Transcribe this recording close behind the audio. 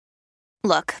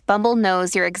Look, Bumble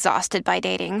knows you're exhausted by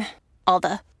dating. All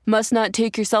the must not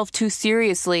take yourself too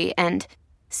seriously and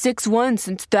 6'1"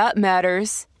 since that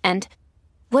matters. And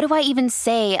what do I even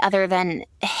say other than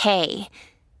hey?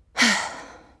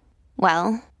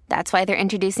 Well, that's why they're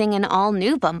introducing an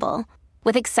all-new Bumble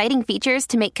with exciting features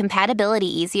to make compatibility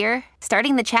easier,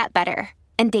 starting the chat better,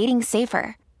 and dating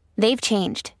safer. They've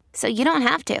changed, so you don't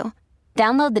have to.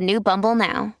 Download the new Bumble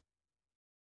now.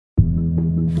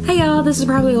 Hey y'all, this is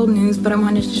probably old news, but I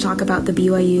wanted to talk about the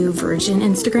BYU Virgin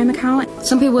Instagram account.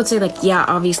 Some people would say yeah,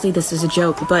 obviously this is a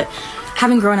joke, but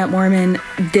having grown up Mormon,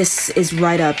 this is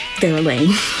right up their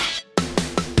lane.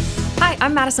 Hi,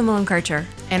 I'm Madison Willem-Karcher.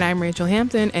 And I'm Rachel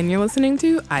Hampton, and you're listening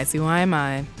to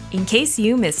ICYMI. In case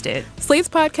you missed it. Slate's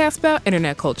podcast about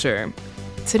internet culture.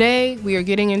 Today, we are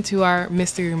getting into our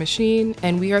mystery machine,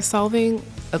 and we are solving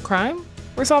a crime?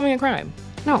 We're solving a crime.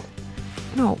 No,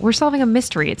 we're solving a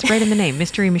mystery. It's right in the name,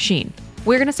 Mystery Machine.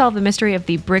 We're going to solve the mystery of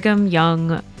the Brigham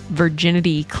Young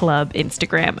Virginity Club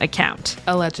Instagram account.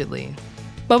 Allegedly.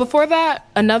 But before that,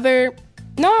 another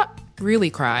not really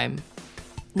crime,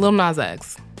 Lil Nas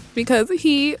X. Because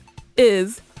he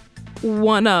is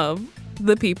one of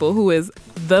the people who is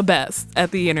the best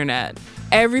at the internet.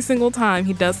 Every single time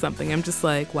he does something, I'm just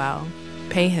like, wow,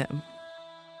 pay him.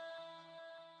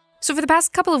 So for the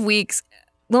past couple of weeks,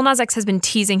 Lil Nas X has been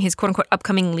teasing his quote-unquote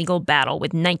upcoming legal battle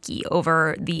with Nike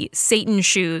over the Satan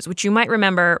shoes, which you might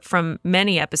remember from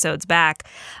many episodes back.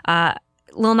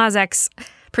 Lil Nas X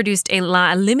produced a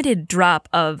limited drop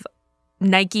of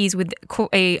Nikes with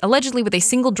allegedly with a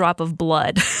single drop of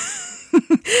blood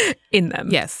in them.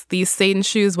 Yes, these Satan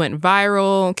shoes went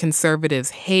viral. Conservatives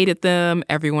hated them.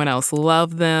 Everyone else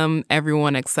loved them.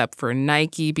 Everyone except for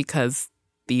Nike, because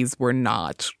these were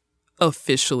not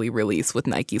officially released with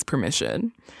Nike's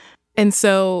permission. And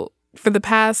so for the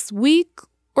past week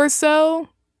or so,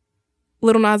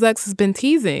 Lil Nas X has been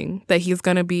teasing that he's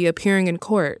going to be appearing in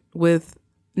court with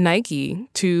Nike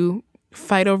to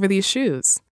fight over these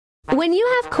shoes. When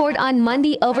you have court on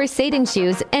Monday over Satan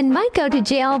shoes and might go to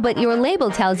jail, but your label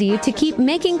tells you to keep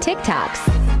making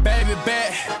TikToks. Baby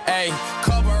bet, ay,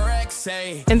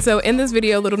 And so in this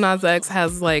video, Lil Nas X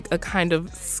has like a kind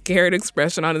of scared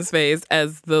expression on his face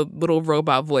as the little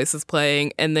robot voice is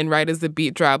playing. And then right as the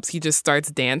beat drops, he just starts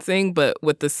dancing, but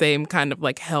with the same kind of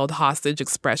like held hostage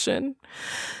expression.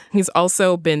 He's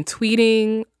also been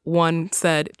tweeting. One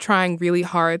said, trying really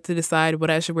hard to decide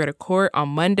what I should wear to court on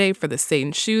Monday for the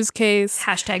Satan shoes case.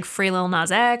 Hashtag free Lil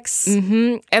Nas X.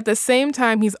 At the same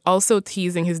time, he's also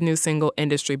teasing his new single,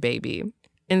 Industry Baby.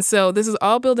 And so this is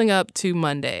all building up to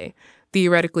Monday,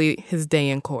 theoretically his day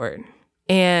in court.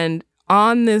 And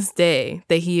on this day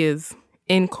that he is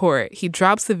in court, he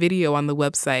drops a video on the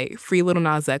website,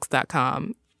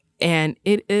 freelilnasx.com. And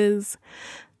it is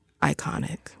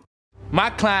iconic. My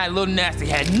client, Lil Nasty,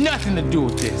 had nothing to do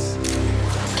with this.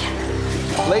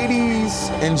 Ladies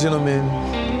and gentlemen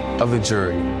of the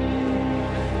jury,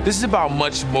 This is about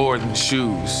much more than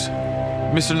shoes.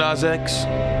 Mr. Nas X,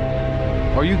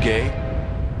 are you gay?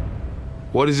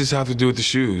 what does this have to do with the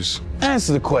shoes?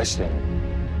 Answer the question.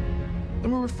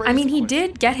 I mean, he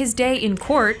did get his day in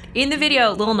court. In the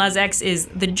video, Lil Nas X is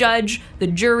the judge, the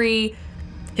jury,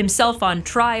 himself on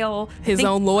trial. His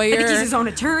own lawyer. I think he's his own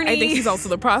attorney. I think he's also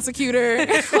the prosecutor.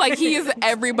 Like, he is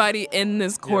everybody in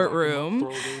this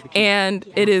courtroom. And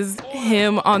it is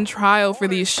him on trial for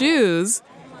these shoes.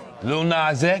 Lil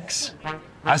Nas X,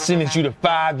 I sentenced you to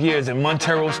 5 years in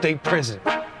Montero State Prison.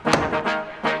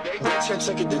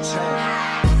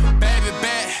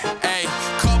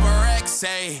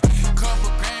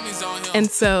 And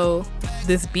so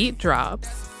this beat drops,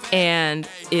 and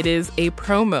it is a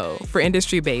promo for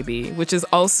Industry Baby, which is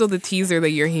also the teaser that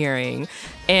you're hearing,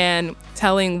 and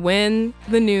telling when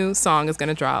the new song is going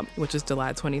to drop, which is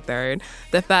July 23rd,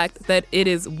 the fact that it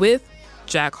is with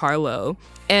Jack Harlow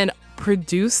and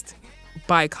produced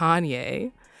by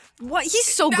Kanye. What? He's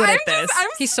so good at this.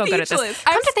 He's so good at this.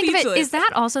 Come to think of it, is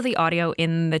that also the audio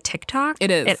in the TikTok?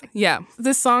 It is. Yeah.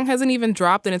 This song hasn't even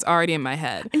dropped and it's already in my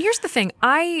head. And here's the thing.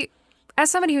 As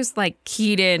somebody who's like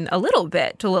keyed in a little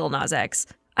bit to Lil Nas X,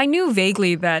 I knew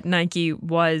vaguely that Nike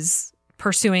was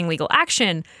pursuing legal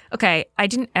action. Okay, I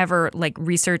didn't ever like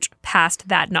research past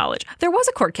that knowledge. There was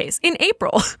a court case in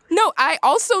April. No, I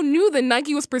also knew that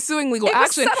Nike was pursuing legal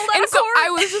action. And so I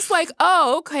was just like,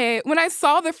 oh, okay. When I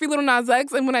saw the Free Lil Nas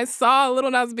X and when I saw Lil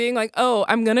Nas being like, oh,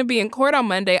 I'm going to be in court on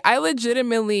Monday, I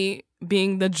legitimately,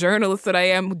 being the journalist that I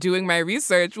am doing my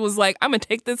research, was like, I'm going to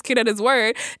take this kid at his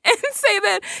word and say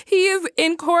that he is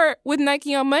in court with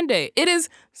Nike on Monday. It is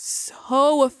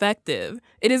so effective.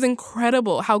 It is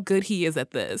incredible how good he is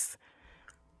at this.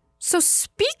 So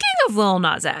speaking of Lil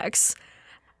Nas X,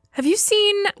 Have you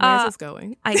seen... Where's this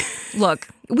going? Look,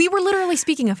 we were literally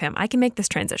speaking of him. I can make this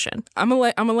transition. I'm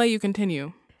gonna let you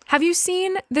continue. Have you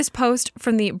seen this post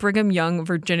from the Brigham Young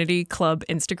Virginity Club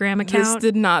Instagram account? This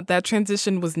did not. That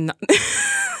transition was not... This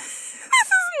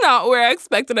is not where I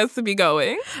expected us to be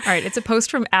going. All right, it's a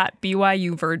post from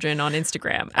 @BYU Virgin on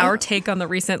Instagram. Our take on the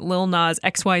recent Lil Nas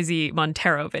XYZ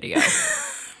Montero video.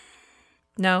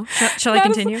 No? Shall I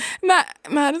continue?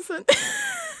 Madison...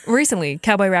 Recently,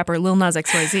 cowboy rapper Lil Nas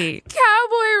XYZ.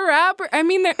 Cowboy rapper. I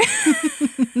mean, they're...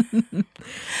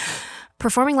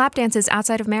 Performing lap dances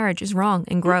outside of marriage is wrong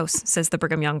and gross, says the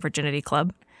Brigham Young Virginity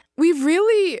Club. We've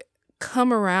really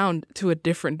come around to a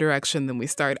different direction than we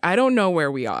started. I don't know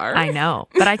where we are. I know,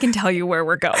 but I can tell you where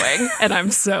we're going, and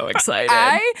I'm so excited.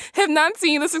 I have not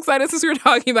seen this excited since we were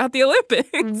talking about the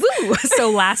Olympics. Woo! So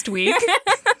last week,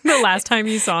 the last time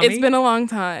you saw me. It's been a long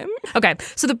time. Okay,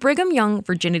 so the Brigham Young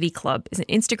Virginity Club is an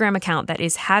Instagram account that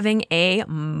is having a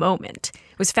moment.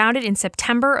 It was founded in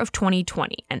September of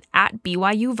 2020, and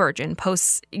 @BYU Virgin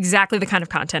posts exactly the kind of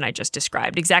content I just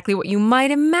described, exactly what you might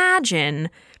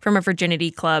imagine from a virginity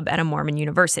club at a Mormon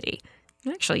university.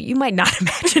 Actually, you might not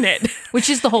imagine it, which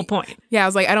is the whole point. Yeah, I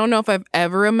was like, I don't know if I've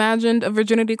ever imagined a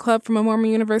virginity club from a Mormon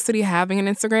university having an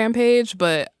Instagram page,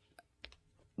 but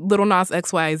Lil Nas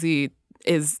XYZ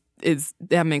is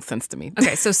that makes sense to me.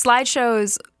 Okay, so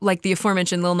slideshows like the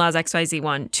aforementioned Lil Nas XYZ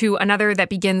one to another that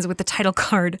begins with the title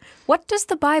card, "What does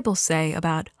the Bible say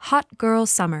about hot girl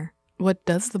summer?" What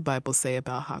does the Bible say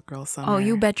about hot girl summer? Oh,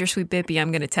 you bet your sweet Bippy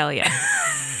I'm going to tell you.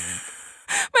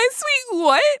 My sweet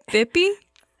what? Bippy?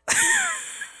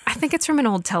 I think it's from an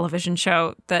old television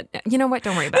show that, you know what,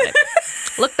 don't worry about it.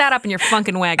 Look that up in your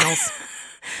funkin' wagnalls.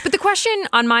 But the question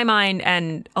on my mind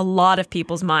and a lot of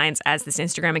people's minds as this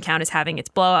Instagram account is having its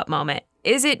blow-up moment,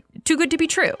 is it too good to be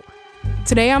true?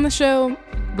 Today on the show,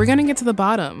 we're going to get to the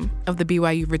bottom of the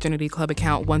BYU Virginity Club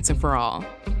account once and for all.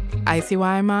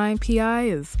 ICYMI PI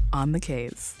is on the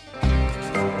case.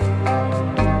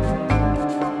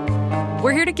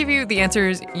 We're here to give you the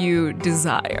answers you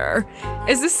desire.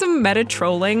 Is this some meta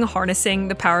trolling harnessing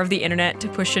the power of the internet to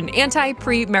push an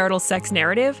anti-premarital sex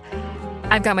narrative?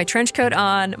 I've got my trench coat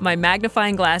on, my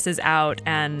magnifying glasses out,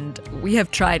 and we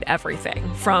have tried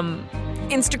everything. From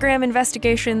Instagram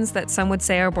investigations that some would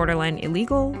say are borderline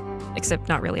illegal, except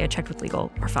not really, I checked with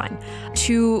legal, are fine,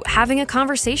 to having a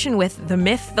conversation with the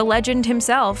myth, the legend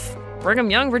himself,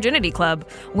 Brigham Young Virginity Club.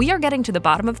 We are getting to the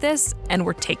bottom of this, and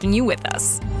we're taking you with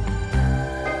us.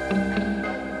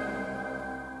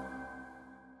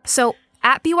 So,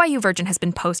 @BYU Virgin has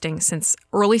been posting since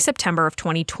early September of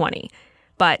 2020.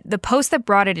 But the post that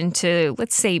brought it into,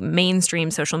 let's say, mainstream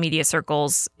social media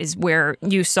circles is where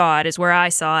you saw it, is where I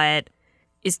saw it,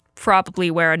 is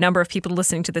probably where a number of people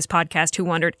listening to this podcast who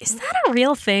wondered, is that a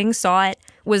real thing, saw it,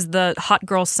 was the Hot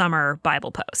Girl Summer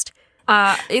Bible post.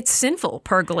 It's sinful,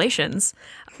 per Galatians.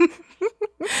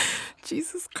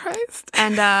 Jesus Christ.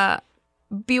 And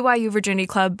BYU Virginity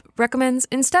Club recommends,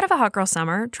 instead of a Hot Girl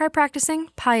Summer, try practicing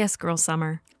Pious Girl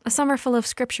Summer. A summer full of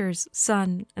scriptures,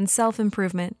 sun, and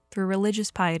self-improvement through religious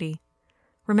piety.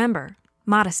 Remember,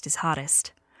 modest is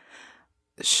hottest.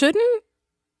 Shouldn't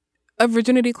a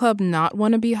virginity club not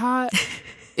want to be hot?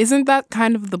 Isn't that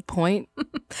kind of the point?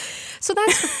 So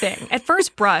that's the thing. At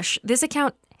first brush, this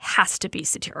account has to be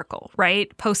satirical,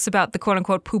 right? Posts about the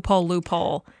quote-unquote poophole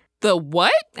loophole. The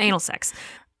what? Anal sex.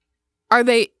 Are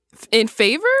they in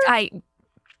favor?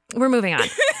 We're moving on.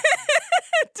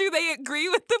 Do they agree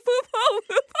with the poophole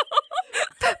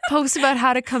loophole? Post about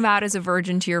how to come out as a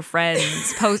virgin to your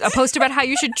friends. A post about how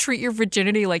you should treat your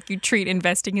virginity like you treat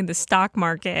investing in the stock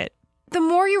market. The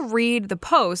more you read the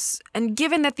posts, and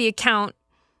given that the account,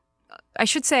 I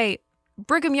should say,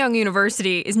 Brigham Young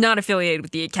University is not affiliated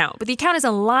with the account, but the account is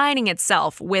aligning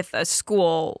itself with a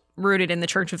school rooted in the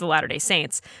Church of the Latter-day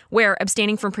Saints, where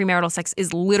abstaining from premarital sex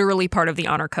is literally part of the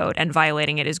honor code and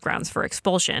violating it is grounds for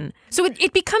expulsion. So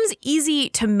it becomes easy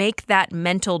to make that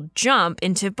mental jump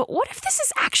into, but what if this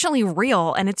is actually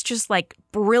real and it's just like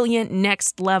brilliant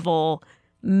next level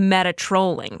meta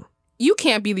trolling? You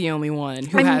can't be the only one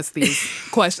who has these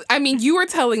questions. I mean, you were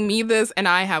telling me this and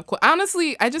I have,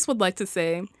 honestly, I just would like to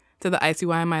say to the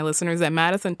ICYMI listeners that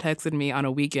Madison texted me on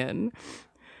a weekend,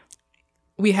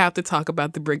 we have to talk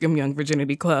about the Brigham Young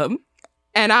Virginity Club.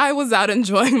 And I was out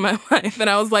enjoying my life and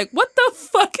I was like, what the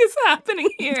fuck is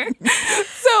happening here?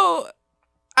 So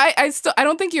I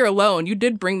don't think you're alone. You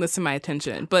did bring this to my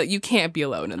attention, but you can't be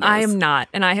alone in this. I am not.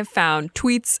 And I have found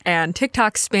tweets and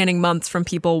TikToks spanning months from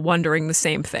people wondering the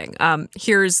same thing.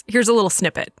 Here's a little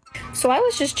snippet. So I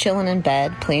was just chilling in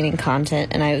bed, planning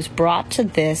content, and I was brought to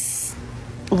this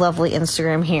lovely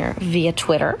Instagram here via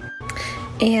Twitter.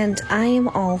 And I am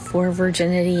all for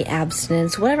virginity,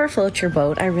 abstinence, whatever floats your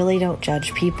boat. I really don't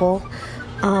judge people.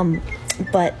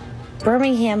 But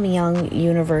Birmingham Young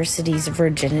University's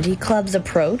Virginity Club's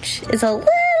approach is a little...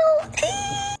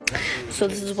 So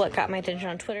this is what got my attention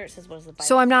on Twitter. It says, what is the Bible?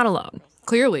 So I'm not alone.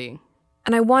 Clearly.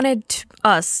 And I wanted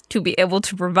us to be able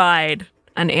to provide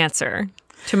an answer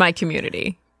to my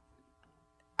community.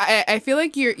 I feel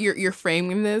like you're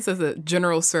framing this as a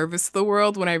general service to the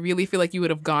world when I really feel like you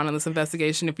would have gone on this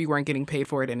investigation if you weren't getting paid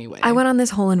for it anyway. I went on this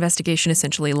whole investigation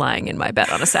essentially lying in my bed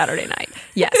on a Saturday night.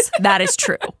 Yes, that is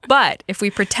true. But if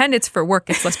we pretend it's for work,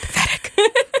 it's less pathetic.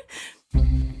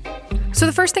 So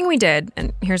the first thing we did,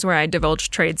 and here's where I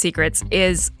divulge trade secrets,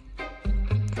 is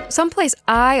someplace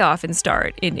I often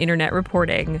start in internet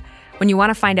reporting when you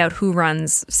want to find out who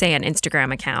runs, say, an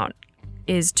Instagram account,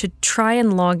 is to try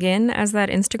and log in as that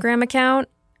Instagram account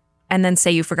and then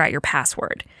say you forgot your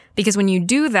password. Because when you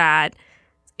do that,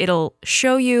 it'll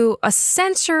show you a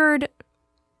censored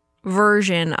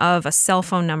version of a cell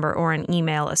phone number or an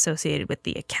email associated with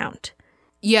the account.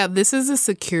 Yeah, this is a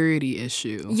security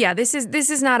issue. Yeah, this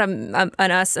is not an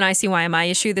us and ICYMI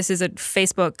issue. This is a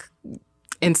Facebook,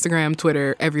 Instagram,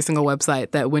 Twitter, every single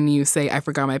website that when you say, I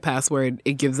forgot my password,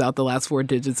 it gives out the last 4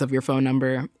 digits of your phone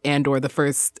number and or the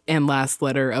first and last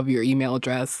letter of your email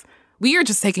address. We are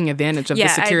just taking advantage of the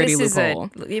security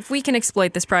loophole. If we can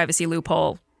exploit this privacy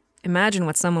loophole, imagine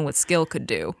what someone with skill could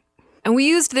do. And we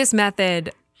used this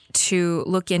method to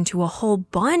look into a whole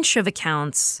bunch of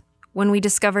accounts when we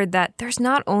discovered that there's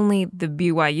not only the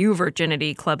BYU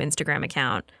Virginity Club Instagram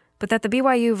account, but that the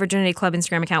BYU Virginity Club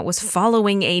Instagram account was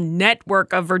following a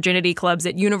network of virginity clubs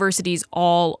at universities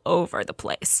all over the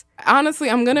place. Honestly,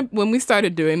 when we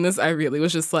started doing this, I really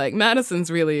was just like,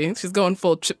 she's going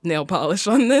full chip nail polish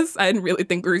on this. I didn't really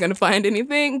think we were going to find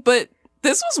anything, but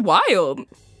this was wild.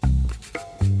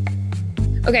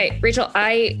 Okay, Rachel,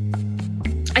 I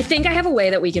think I have a way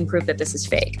that we can prove that this is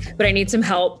fake, but I need some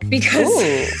help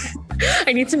because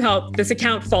I need some help. This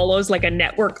account follows like a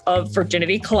network of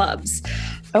virginity clubs.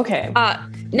 Okay.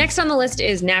 Next on the list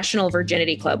is National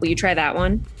Virginity Club. Will you try that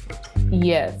one?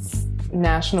 Yes.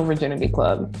 National Virginity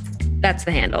Club. That's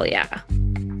the handle, yeah.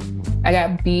 I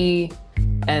got B,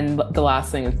 and the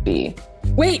last thing is B.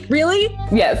 Wait, really?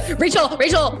 Yes. Rachel,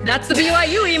 that's the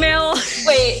BYU email.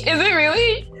 Wait, is it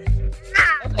really?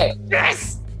 Okay.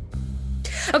 Yes.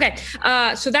 Okay,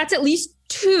 so that's at least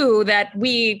 2 that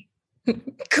we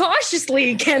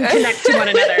cautiously can connect to one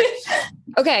another.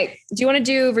 Okay, do you want to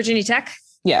do Virginia Tech?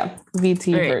 Yeah,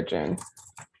 VT right. Virgin.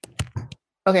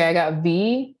 Okay, I got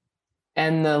V,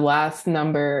 and the last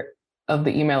number of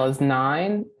the email is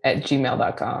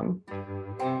 9@gmail.com.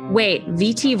 Wait,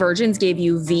 VT Virgins gave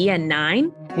you V and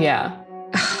 9? Yeah.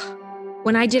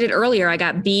 When I did it earlier, I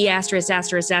got B ******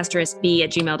 B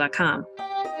 @gmail.com.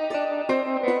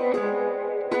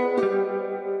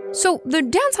 So the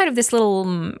downside of this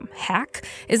little hack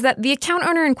is that the account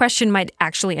owner in question might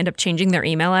actually end up changing their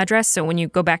email address. So when you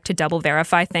go back to double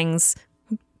verify things,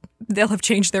 they'll have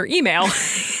changed their email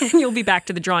and you'll be back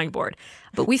to the drawing board.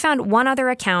 But we found one other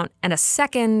account and a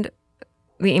second,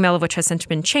 the email of which has since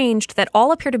been changed, that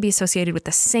all appear to be associated with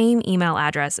the same email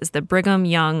address as the Brigham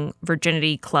Young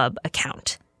Virginity Club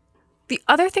account. The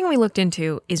other thing we looked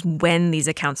into is when these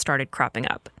accounts started cropping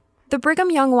up. The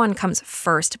Brigham Young one comes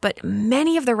first, but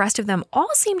many of the rest of them all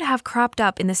seem to have cropped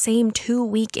up in the same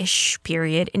 2-week-ish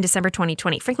period in December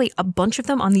 2020. Frankly, a bunch of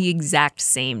them on the exact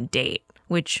same date,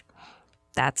 which,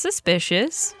 that's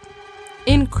suspicious.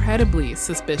 Incredibly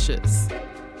suspicious.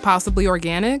 Possibly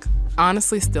organic?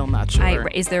 Honestly, still not sure.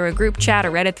 Is there a group chat, a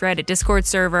Reddit thread, a Discord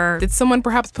server? Did someone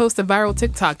perhaps post a viral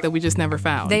TikTok that we just never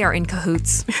found? They are in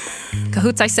cahoots.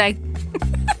 Cahoots, I say.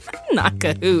 Not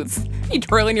cahoots. You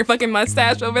twirling your fucking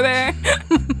mustache over there?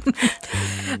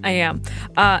 I am.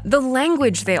 The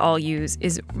language they all use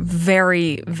is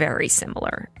very, very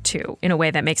similar, too, in a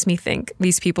way that makes me think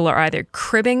these people are either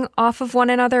cribbing off of one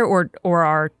another or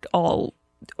are all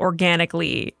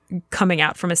organically coming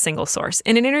out from a single source.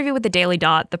 In an interview with the Daily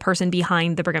Dot, the person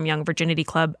behind the Brigham Young Virginity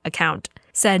Club account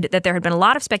said that there had been a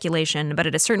lot of speculation, but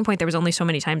at a certain point there was only so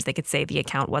many times they could say the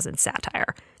account wasn't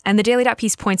satire. And the Daily Dot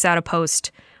piece points out a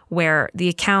post where the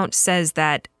account says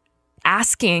that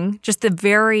asking, just the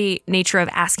very nature of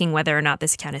asking whether or not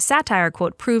this account is satire,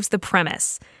 quote, proves the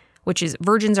premise, which is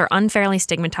virgins are unfairly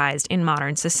stigmatized in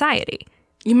modern society.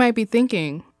 You might be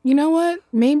thinking, you know what?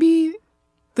 Maybe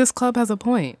this club has a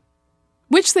point.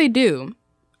 Which they do.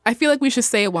 I feel like we should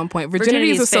say at one point, virginity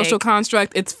is a social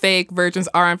construct. It's fake. Virgins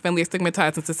are unfairly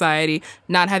stigmatized in society.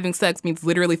 Not having sex means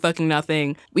literally fucking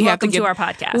nothing. Welcome to our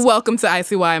podcast. Welcome to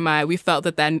ICYMI. We felt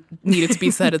that needed to be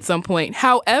said at some point.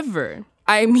 However,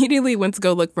 I immediately went to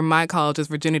go look for my college's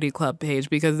Virginity Club page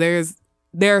because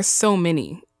there are so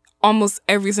many. Almost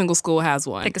every single school has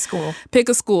one. Pick a school. Pick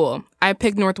a school. I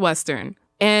picked Northwestern.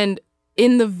 And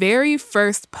in the very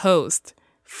first post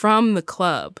from the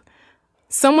club,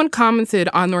 someone commented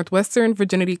on Northwestern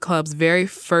Virginity Club's very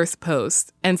first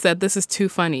post and said, "This is too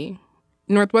funny."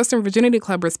 Northwestern Virginity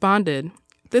Club responded,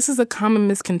 "This is a common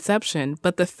misconception,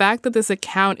 but the fact that this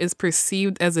account is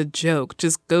perceived as a joke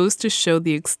just goes to show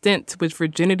the extent to which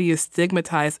virginity is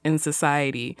stigmatized in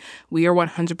society. We are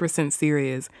 100%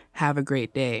 serious. Have a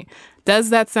great day." Does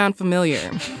that sound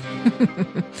familiar?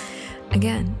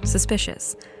 Again,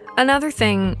 suspicious. Another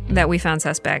thing that we found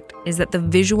suspect is that the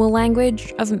visual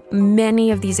language of many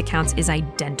of these accounts is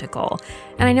identical.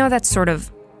 And I know that's sort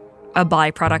of a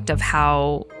byproduct of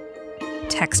how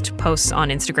text posts on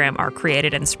Instagram are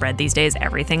created and spread these days.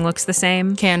 Everything looks the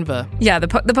same. Canva. Yeah, the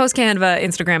post-Canva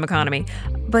Instagram economy.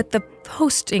 But the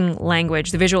posting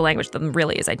language, the visual language of them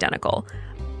really is identical.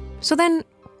 So then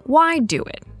why do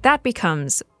it? That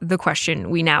becomes the question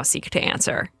we now seek to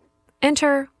answer.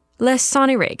 Enter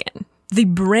Lysani Reagan, the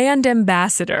brand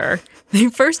ambassador, the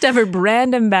first ever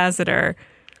brand ambassador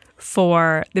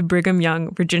for the Brigham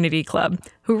Young Virginity Club,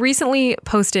 who recently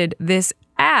posted this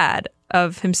ad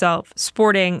of himself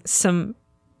sporting some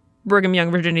Brigham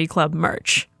Young Virginity Club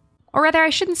merch. Or rather, I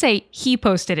shouldn't say he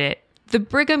posted it. The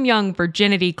Brigham Young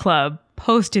Virginity Club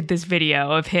posted this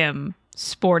video of him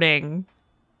sporting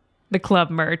the club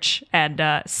merch and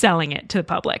selling it to the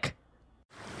public.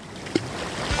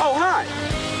 Oh, hi.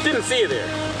 Didn't see you there.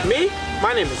 Me?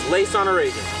 My name is Lysani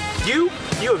Reagan. You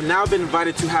have now been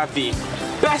invited to have the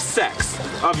best sex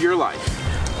of your life.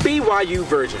 BYU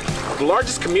Virgin, the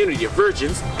largest community of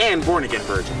virgins and born-again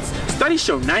virgins. Studies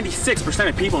show 96%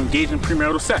 of people engage in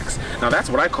premarital sex. Now that's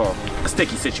what I call a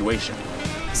sticky situation.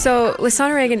 So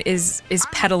Lysani Reagan is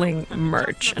peddling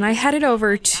merch, and I headed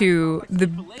over to the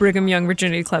Brigham Young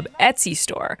Virginity Club Etsy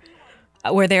store,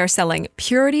 where they are selling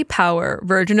Purity Power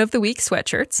Virgin of the Week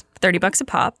sweatshirts, $30 a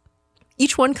pop.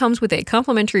 Each one comes with a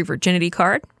complimentary virginity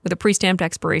card with a pre-stamped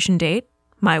expiration date,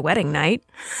 my wedding night.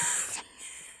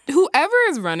 Whoever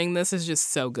is running this is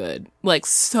just so good. Like,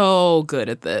 so good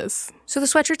at this. So the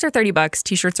sweatshirts are $30,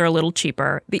 t-shirts are a little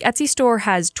cheaper. The Etsy store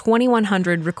has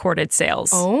 2,100 recorded sales.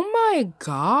 Oh my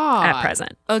God. At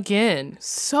present. Again,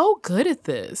 so good at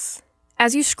this.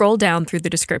 As you scroll down through the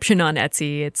description on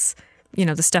Etsy, it's,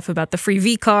 the stuff about the free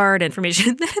V-card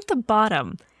information. Then at the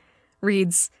bottom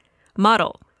reads,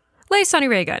 model, Lysani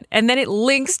Reagan. And then it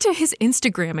links to his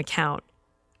Instagram account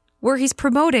where he's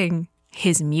promoting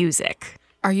his music.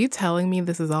 Are you telling me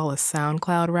this is all a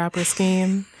SoundCloud rapper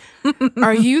scheme?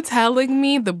 Are you telling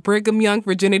me the Brigham Young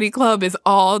Virginity Club is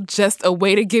all just a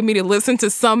way to get me to listen to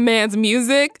some man's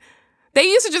music? They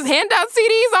used to just hand out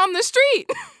CDs on the street.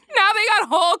 Now they got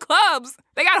whole clubs.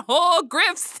 They got whole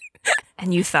grifts.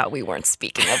 And you thought we weren't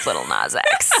speaking of Lil Nas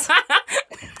X.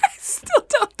 I still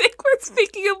don't think we're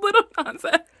speaking of Lil Nas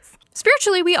X.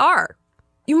 Spiritually, we are.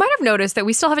 You might have noticed that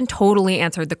we still haven't totally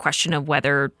answered the question of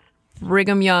whether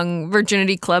Brigham Young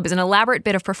Virginity Club is an elaborate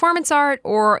bit of performance art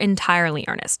or entirely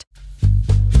earnest.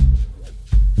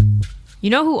 You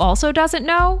know who also doesn't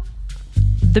know?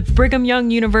 The Brigham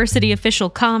Young University official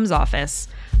comms office.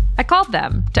 I called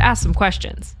them to ask some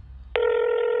questions.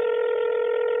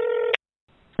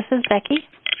 This is Becky.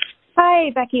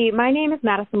 Hi, Becky. My name is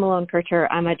Madison Malone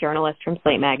Kircher. I'm a journalist from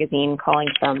Slate Magazine calling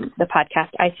from the podcast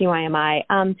ICYMI.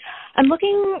 I'm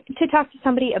looking to talk to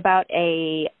somebody about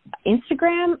a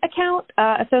Instagram account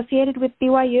associated with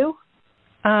BYU.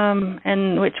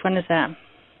 And which one is that?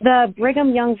 The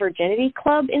Brigham Young Virginity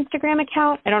Club Instagram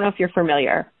account. I don't know if you're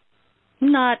familiar.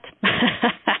 Not.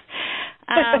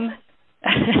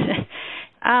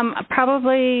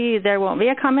 Probably there won't be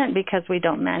a comment because we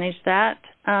don't manage that.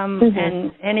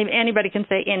 And anybody can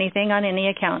say anything on any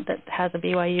account that has a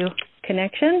BYU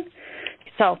connection.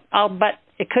 So, but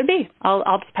it could be.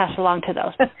 I'll just pass along to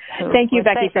those. Thank you,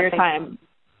 Becky, for your time.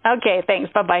 Okay,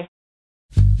 thanks. Bye-bye.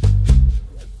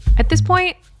 At this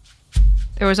point,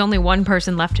 there was only one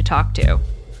person left to talk to.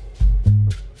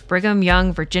 Brigham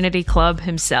Young Virginity Club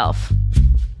himself.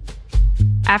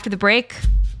 After the break,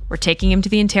 we're taking him to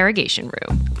the interrogation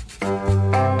room.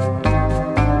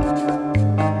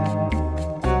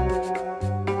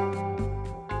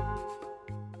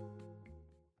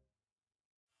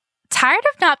 Tired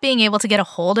of not being able to get a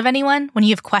hold of anyone when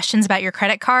you have questions about your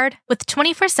credit card? With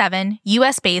 24/7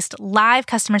 US-based live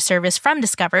customer service from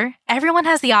Discover, everyone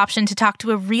has the option to talk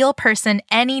to a real person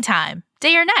anytime,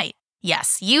 day or night.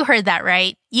 Yes, you heard that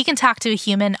right. You can talk to a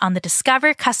human on the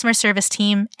Discover customer service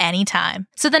team anytime.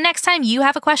 So the next time you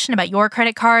have a question about your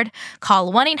credit card,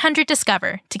 call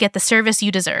 1-800-DISCOVER to get the service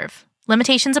you deserve.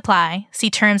 Limitations apply. See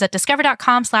terms at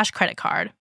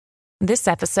discover.com/creditcard. This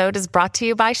episode is brought to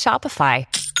you by Shopify.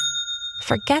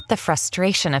 Forget the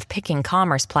frustration of picking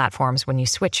commerce platforms when you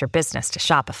switch your business to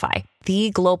Shopify, the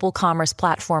global commerce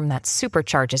platform that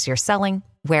supercharges your selling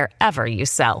wherever you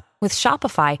sell. With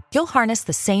Shopify, you'll harness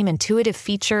the same intuitive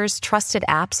features, trusted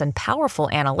apps, and powerful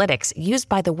analytics used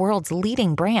by the world's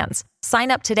leading brands. Sign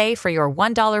up today for your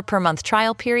 $1 per month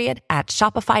trial period at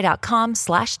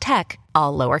shopify.com/tech,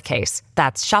 all lowercase.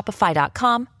 That's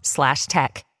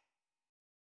shopify.com/tech.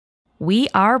 We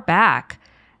are back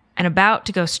and about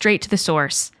to go straight to the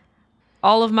source.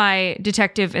 All of my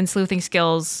detective and sleuthing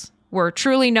skills were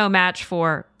truly no match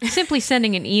for simply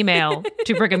sending an email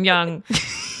to Brigham Young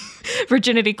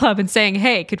Virginity Club and saying,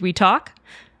 hey, could we talk?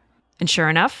 And sure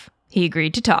enough, he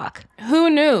agreed to talk. Who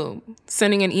knew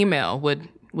sending an email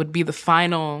would be the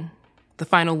final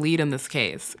lead in this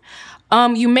case?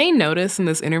 You may notice in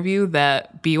this interview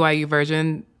that BYU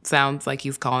Virgin sounds like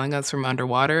he's calling us from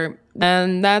underwater,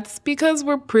 and that's because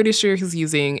we're pretty sure he's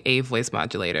using a voice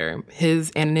modulator.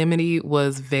 His anonymity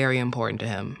was very important to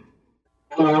him.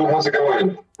 Hello, how's it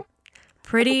going?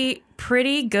 Pretty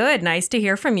good. Nice to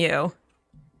hear from you.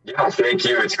 Yeah, thank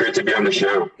you. It's great to be on the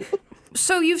show.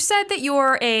 So you've said that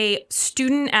you're a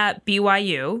student at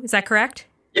BYU. Is that correct?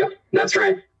 Yep, that's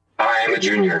right. I am a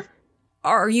junior.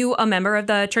 Are you a member of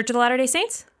the Church of the Latter-day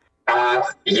Saints?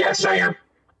 Yes, I am.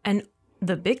 And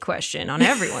the big question on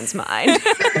everyone's mind.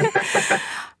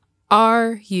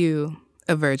 Are you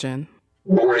a virgin?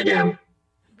 Born again.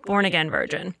 Born again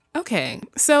virgin. Okay,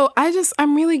 so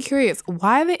I'm really curious.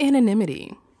 Why the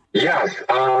anonymity? Yeah,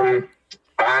 I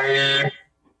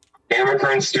am a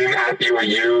current student at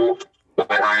BYU,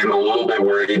 but I'm a little bit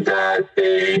worried that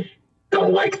they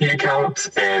don't like the account.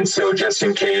 And so just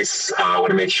in case, I want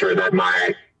to make sure that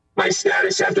my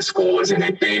status at the school isn't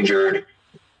endangered.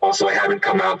 Also, I haven't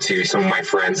come out to some of my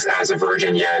friends as a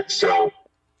virgin yet, so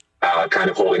kind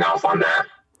of holding off on that.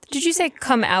 Did you say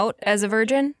come out as a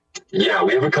virgin? Yeah,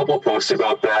 we have a couple of posts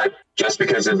about that. Just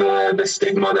because of the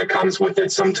stigma that comes with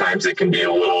it, sometimes it can be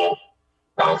a little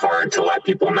hard to let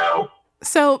people know.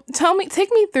 So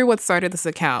take me through what started this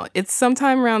account. It's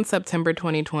sometime around September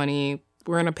 2020.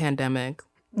 We're in a pandemic.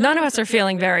 None of us are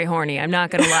feeling very horny, I'm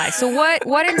not going to lie. So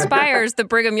what inspires the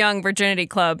Brigham Young Virginity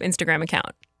Club Instagram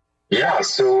account? Yeah,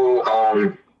 so,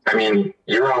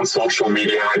 you're on social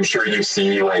media. I'm sure you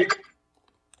see,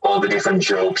 all the different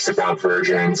jokes about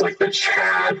virgins, like the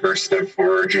Chad versus the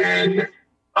virgin.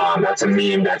 That's a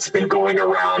meme that's been going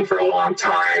around for a long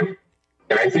time.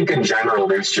 And I think in general,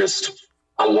 there's just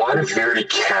a lot of very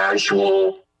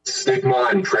casual stigma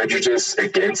and prejudice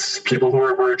against people who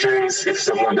are virgins. If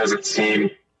someone doesn't seem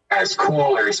as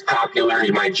cool or as popular,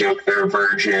 you might joke they're a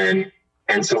virgin.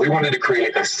 And so we wanted to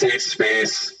create a safe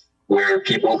space where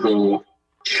people who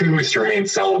choose to remain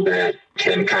celibate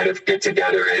can kind of get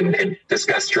together and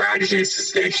discuss strategies to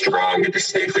stay strong and to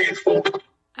stay faithful.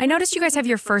 I noticed you guys have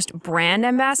your first brand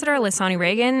ambassador, Laysani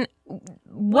Reagan.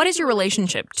 What is your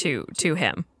relationship to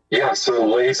him? Yeah, so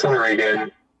Laysani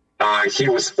Reagan, he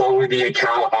was following the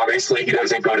account. Obviously, he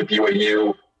doesn't go to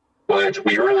BYU, but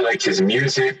we really liked his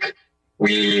music.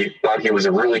 We thought he was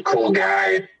a really cool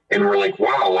guy, and we're like,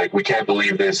 wow, we can't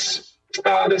believe this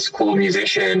cool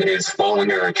musician is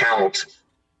following our account.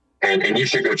 And you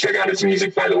should go check out his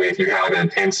music, by the way, if you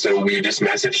haven't. And so we just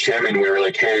messaged him and we were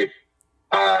like, hey,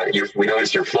 we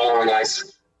noticed you're following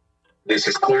us. This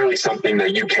is clearly something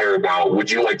that you care about. Would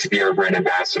you like to be our brand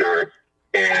ambassador?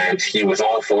 And he was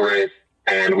all for it.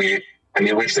 And we've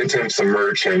sent him some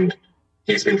merch and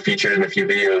he's been featured in a few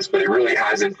videos, but it really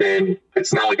hasn't been,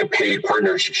 it's not like a paid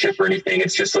partnership or anything.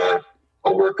 It's just a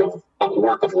work of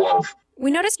love. We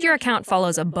noticed your account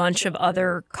follows a bunch of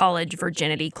other college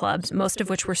virginity clubs, most of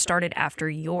which were started after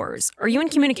yours. Are you in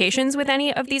communications with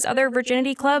any of these other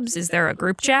virginity clubs? Is there a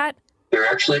group chat? There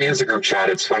actually is a group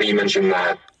chat. It's funny you mentioned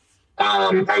that.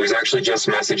 I was actually just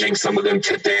messaging some of them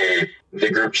today. The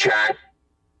group chat,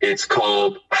 it's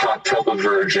called Hot Tub of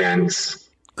Virgins.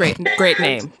 Great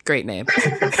name.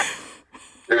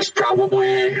 There's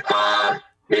probably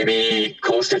maybe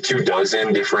close to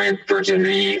 24 different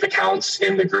virginity accounts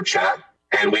in the group chat.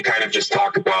 And we kind of just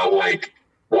talk about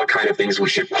what kind of things we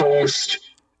should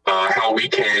post, how we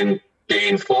can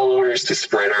gain followers to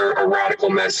spread our radical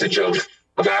message of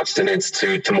abstinence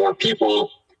to more people.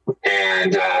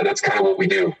 And that's kind of what we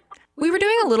do. We were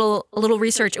doing a little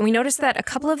research and we noticed that a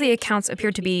couple of the accounts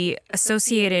appeared to be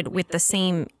associated with the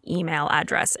same email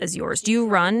address as yours. Do you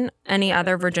run any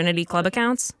other Virginity Club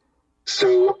accounts?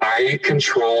 So I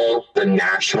control the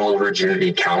National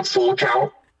Virginity Council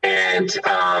account, and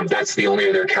that's the only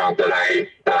other account that I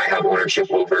have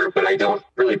ownership over, but I don't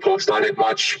really post on it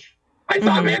much. I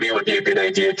thought maybe it would be a good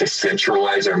idea to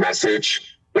centralize our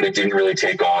message, but it didn't really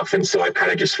take off. And so I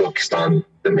kind of just focused on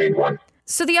the main one.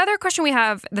 So the other question we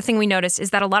have, the thing we noticed, is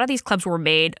that a lot of these clubs were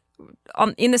made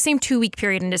in the same 2-week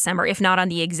period in December, if not on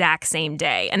the exact same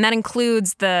day. And that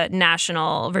includes the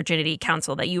National Virginity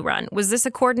Council that you run. Was this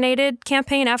a coordinated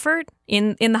campaign effort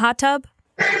in the hot tub?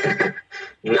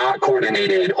 Not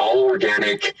coordinated, all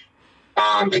organic.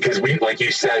 Because we, like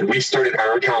you said, we started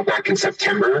our account back in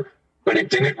September, but it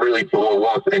didn't really blow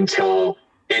up until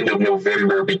end of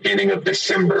November, beginning of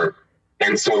December.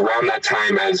 And so around that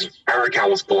time, as our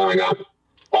account was blowing up,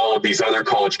 all of these other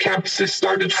college campuses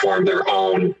started to form their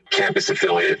own campus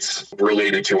affiliates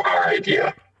related to our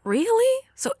idea. Really?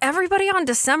 So everybody on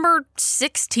December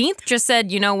 16th just said,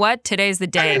 you know what, today's the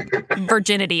day,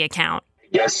 virginity account.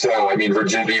 Yes, so I mean,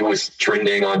 virginity was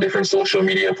trending on different social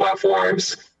media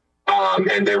platforms,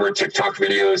 and there were TikTok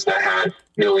videos that had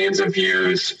millions of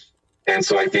views. And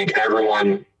so I think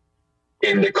everyone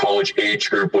in the college age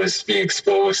group was being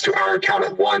exposed to our account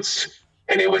at once,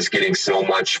 and it was getting so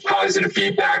much positive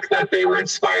feedback that they were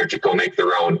inspired to go make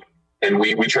their own. And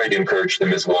we tried to encourage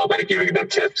them as well by giving them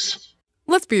tips.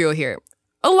 Let's be real here.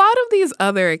 A lot of these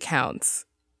other accounts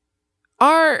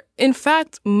are, in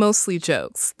fact, mostly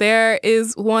jokes. There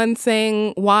is one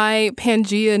saying why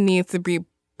Pangea needs to be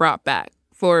brought back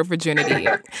for virginity.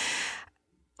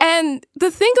 And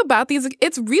the thing about these,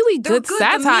 it's really good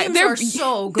satire. The memes are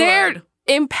so good. They're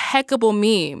impeccable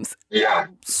memes. Yeah.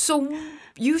 So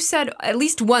you said at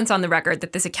least once on the record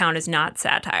that this account is not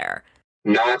satire.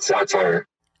 Not satire.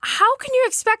 How can you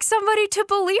expect somebody to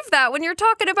believe that when you're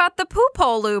talking about the poop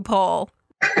hole loophole?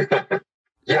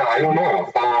 Yeah, I don't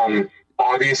know.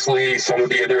 Obviously, some of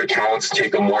the other accounts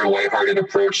take a more lighthearted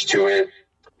approach to it.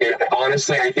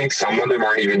 Honestly, I think some of them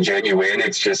aren't even genuine.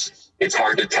 It's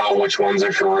hard to tell which ones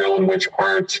are for real and which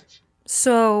aren't.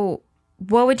 So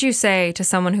what would you say to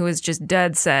someone who is just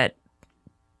dead set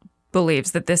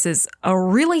believes that this is a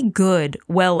really good,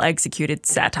 well-executed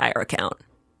satire account?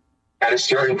 At a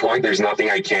certain point, there's nothing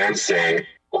I can say.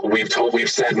 We've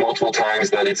said multiple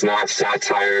times that it's not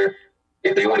satire.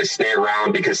 If they want to stay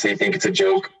around because they think it's a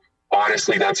joke,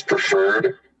 honestly, that's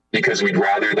preferred, because we'd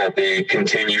rather that they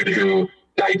continue to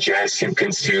digest and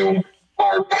consume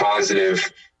our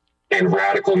positive and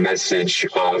radical message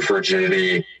of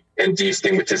virginity and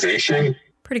destigmatization.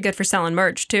 Pretty good for selling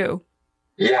merch, too.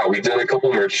 Yeah, we've done a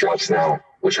couple merch drops now,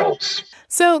 which helps.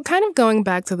 So kind of going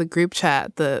back to the group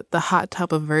chat, the hot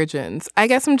tub of virgins, I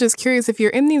guess I'm just curious, if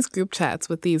you're in these group chats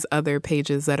with these other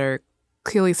pages that are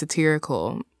clearly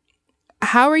satirical,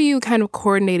 how are you kind of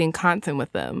coordinating content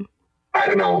with them? I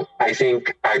don't know. I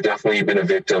think I've definitely been a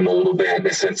victim a little bit in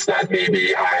the sense that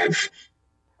maybe I've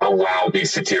allowed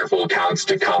these satirical accounts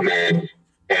to come in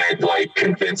and like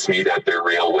convince me that they're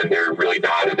real when they're really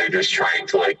not, and they're just trying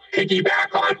to like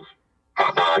piggyback on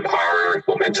our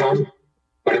momentum.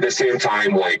 But at the same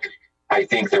time, like, I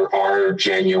think there are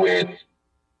genuine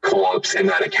clubs in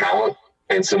that account.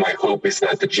 And so my hope is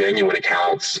that the genuine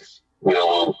accounts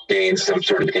will gain some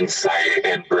sort of insight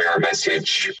and bring our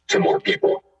message to more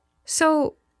people.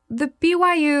 So the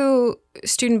BYU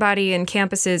student body and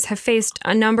campuses have faced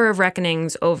a number of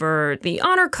reckonings over the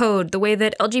honor code, the way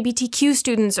that LGBTQ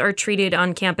students are treated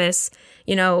on campus,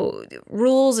 you know,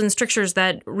 rules and strictures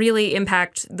that really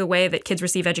impact the way that kids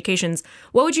receive educations.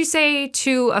 What would you say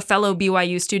to a fellow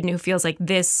BYU student who feels like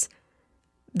this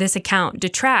account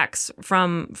detracts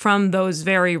from those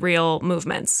very real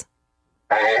movements?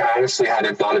 I honestly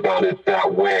hadn't thought about it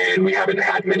that way, and we haven't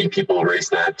had many people raise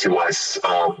that to us.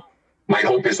 My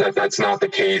hope is that that's not the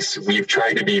case. We've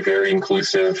tried to be very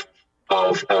inclusive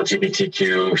of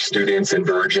LGBTQ students and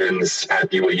virgins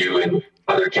at BYU and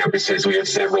other campuses. We have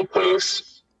several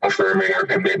posts affirming our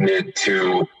commitment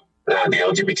to the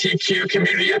LGBTQ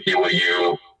community at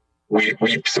BYU.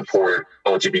 We support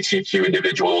LGBTQ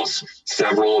individuals.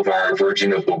 Several of our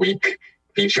Virgin of the Week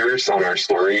features on our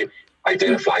story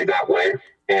identify that way.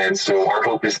 And so our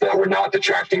hope is that we're not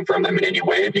detracting from them in any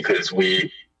way, because we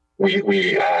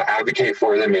advocate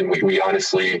for them, and we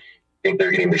honestly think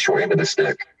they're getting the short end of the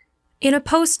stick. In a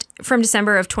post from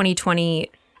December of 2020,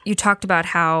 you talked about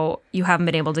how you haven't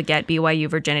been able to get BYU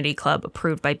Virginity Club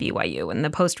approved by BYU. And the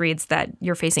post reads that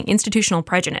you're facing institutional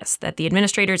prejudice, that the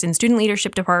administrators in student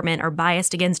leadership department are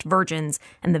biased against virgins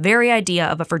and the very idea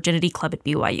of a virginity club at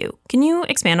BYU. Can you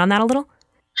expand on that a little?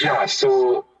 Yeah,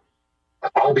 so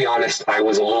I'll be honest, I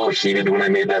was a little heated when I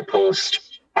made that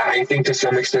post. I think to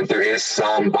some extent there is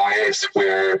some bias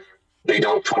where they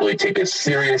don't totally take it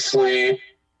seriously,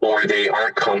 or they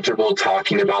aren't comfortable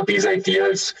talking about these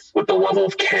ideas with the level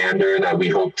of candor that we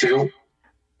hope to.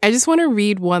 I just want to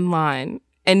read one line.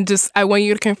 And I want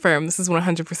you to confirm this is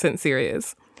 100%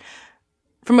 serious.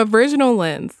 From a virginal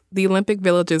lens, the Olympic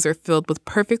villages are filled with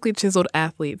perfectly chiseled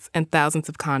athletes and thousands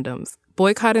of condoms.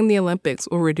 Boycotting the Olympics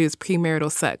will reduce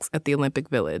premarital sex at the Olympic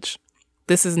Village.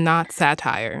 This is not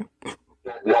satire.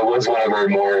 That was one of our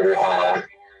more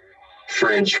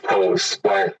fringe posts,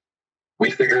 but we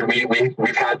figured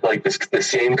we've had like the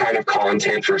same kind of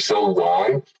content for so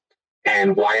long,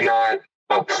 and why not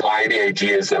apply the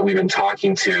ideas that we've been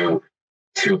talking to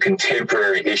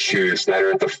contemporary issues that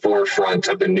are at the forefront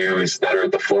of the news, that are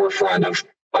at the forefront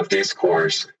of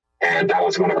discourse. And that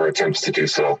was one of our attempts to do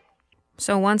so.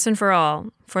 So once and for all,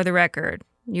 for the record,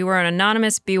 you were an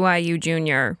anonymous BYU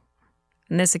junior,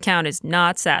 and this account is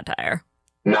not satire.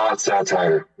 Not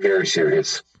satire. Very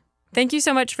serious. Thank you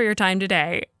so much for your time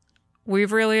today.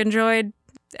 We've really enjoyed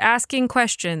asking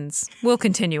questions. We'll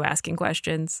continue asking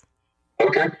questions.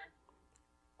 Okay.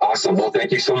 Awesome. Well,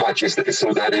 thank you so much.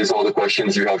 So that is all the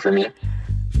questions you have for me?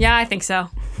 Yeah, I think so.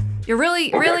 You're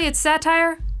really, it's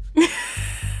satire?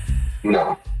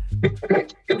 No. Okay.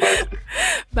 Goodbye.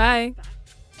 Bye.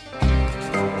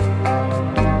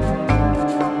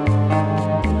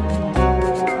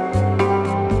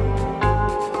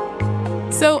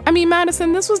 So,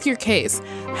 Madison, this was your case.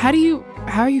 How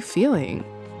are you feeling?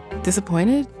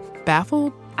 Disappointed?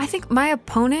 Baffled? I think my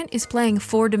opponent is playing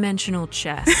four-dimensional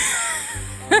chess.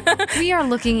 We are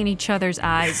looking in each other's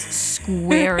eyes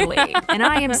squarely, and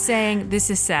I am saying this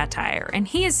is satire, and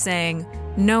he is saying,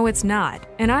 no, it's not.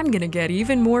 And I'm going to get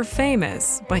even more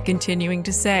famous by continuing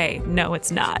to say, no,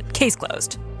 it's not. Case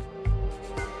closed.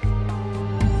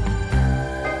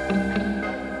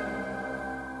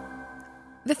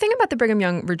 The thing about the Brigham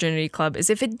Young Virginity Club is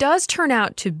if it does turn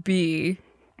out to be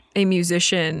a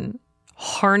musician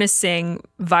harnessing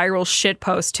viral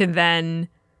shitposts to then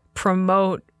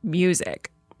promote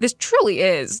music, this truly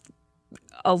is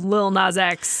a Lil Nas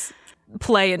X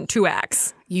play in 2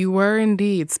 acts. You were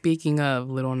indeed speaking of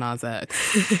Lil Nas X.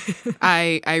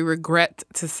 I regret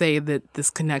to say that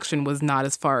this connection was not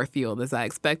as far afield as I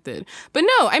expected. But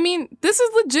no, this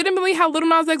is legitimately how Lil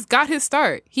Nas X got his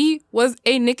start. He was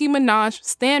a Nicki Minaj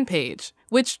stan page,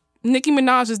 which Nicki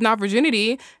Minaj is not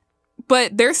virginity,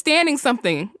 but they're standing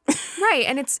something. Right,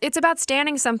 and it's about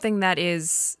standing something that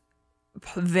is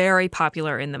very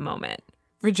popular in the moment.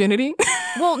 Virginity?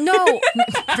 Well, no.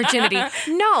 Virginity.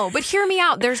 No, but hear me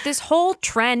out. There's this whole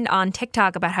trend on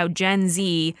TikTok about how Gen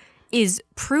Z is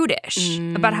prudish,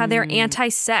 about how they're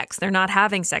anti-sex. They're not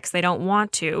having sex. They don't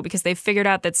want to because they've figured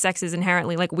out that sex is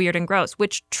inherently like weird and gross,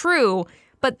 which true,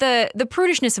 but the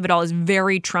prudishness of it all is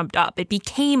very trumped up. It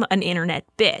became an internet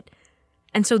bit.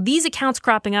 And so these accounts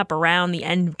cropping up around the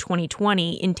end of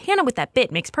 2020 in tandem with that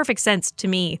bit makes perfect sense to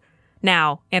me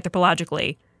now,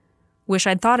 anthropologically. Wish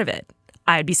I'd thought of it.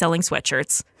 I'd be selling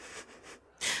sweatshirts.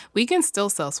 We can still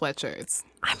sell sweatshirts.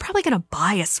 I'm probably going to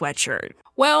buy a sweatshirt.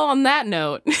 Well, on that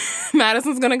note,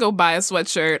 Madison's going to go buy a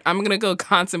sweatshirt. I'm going to go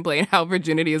contemplate how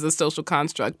virginity is a social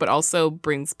construct, but also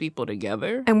brings people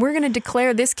together. And we're going to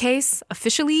declare this case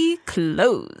officially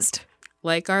closed.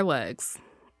 Like our legs.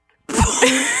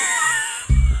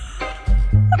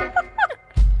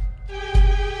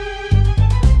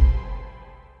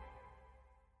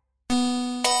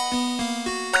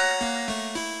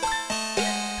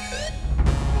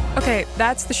 Okay,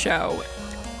 that's the show.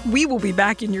 We will be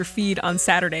back in your feed on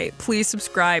Saturday. Please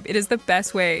subscribe. It is the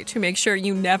best way to make sure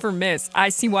you never miss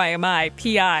ICYMI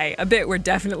PI, a bit we're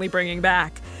definitely bringing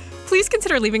back. Please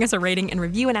consider leaving us a rating and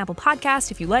review on Apple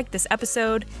Podcast if you liked this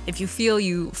episode, if you feel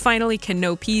you finally can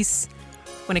know peace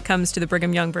when it comes to the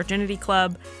Brigham Young Virginity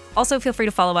Club. Also, feel free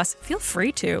to follow us. Feel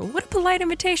free to. What a polite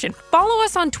invitation. Follow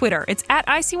us on Twitter. It's at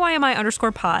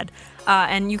ICYMI_pod.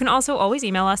 And you can also always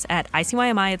email us at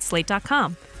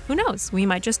ICYMI@slate.com. Who knows? We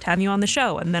might just have you on the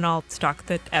show, and then I'll stalk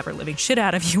the ever-living shit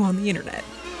out of you on the internet.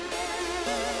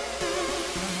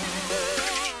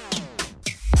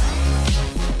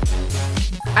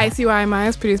 ICYMI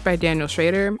is produced by Daniel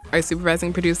Schrader. Our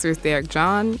supervising producer is Derek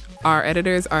John. Our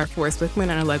editors are Forrest Wickman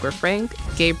and Allegra Frank.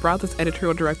 Gabe Roth is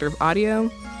editorial director of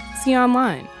audio. See you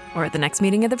online. Or at the next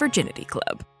meeting of the Virginity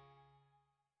Club.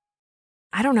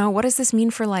 I don't know. What does this mean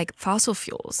for like fossil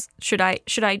fuels? Should I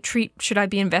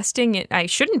be investing in? I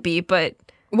shouldn't be, but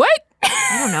what?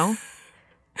 I don't know.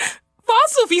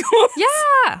 Fossil fuels?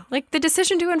 Yeah, like the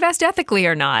decision to invest ethically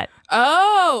or not.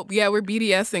 Oh, yeah, we're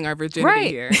BDSing our virginity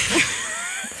here.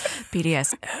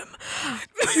 BDSM.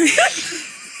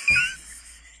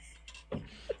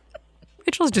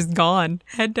 Mitchell's just gone.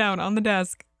 Head down on the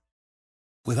desk.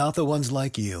 Without the ones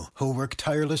like you, who work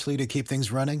tirelessly to keep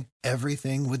things running,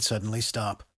 everything would suddenly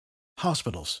stop.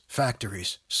 Hospitals,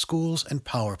 factories, schools, and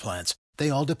power plants, they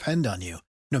all depend on you.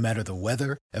 No matter the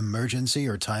weather, emergency,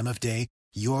 or time of day,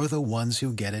 you're the ones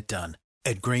who get it done.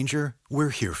 At Grainger, we're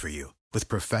here for you with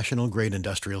professional-grade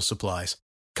industrial supplies.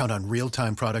 Count on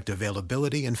real-time product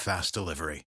availability and fast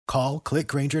delivery. Call, click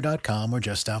Grainger.com, or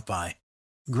just stop by.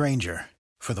 Grainger,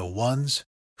 for the ones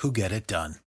who get it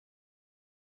done.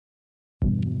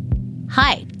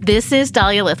 Hi, this is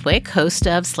Dahlia Lithwick, host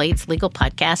of Slate's legal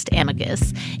podcast,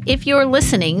 Amicus. If you're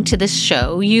listening to this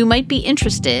show, you might be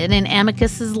interested in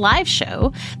Amicus's live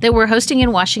show that we're hosting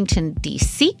in Washington,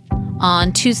 D.C.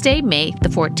 on Tuesday, May the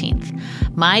 14th.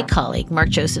 My colleague, Mark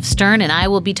Joseph Stern, and I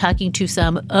will be talking to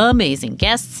some amazing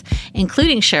guests,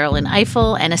 including Sherrilyn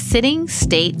Ifill and a sitting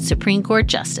state Supreme Court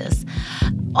justice,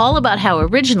 all about how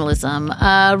originalism,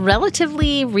 a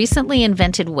relatively recently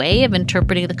invented way of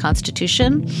interpreting the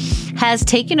Constitution, has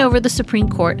taken over the Supreme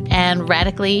Court and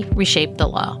radically reshaped the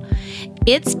law.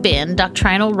 It's been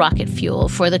doctrinal rocket fuel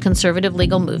for the conservative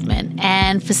legal movement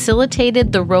and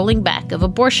facilitated the rolling back of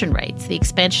abortion rights, the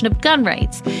expansion of gun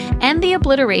rights, and the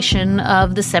obliteration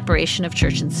of the separation of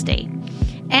church and state.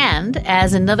 And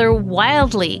as another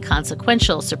wildly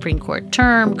consequential Supreme Court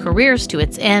term careers to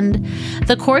its end,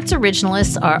 the court's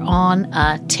originalists are on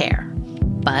a tear.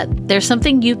 But there's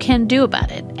something you can do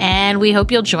about it, and we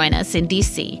hope you'll join us in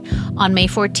D.C. on May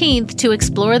 14th to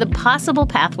explore the possible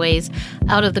pathways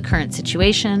out of the current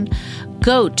situation.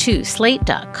 Go to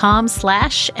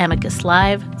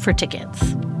slate.com/amicuslive for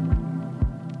tickets.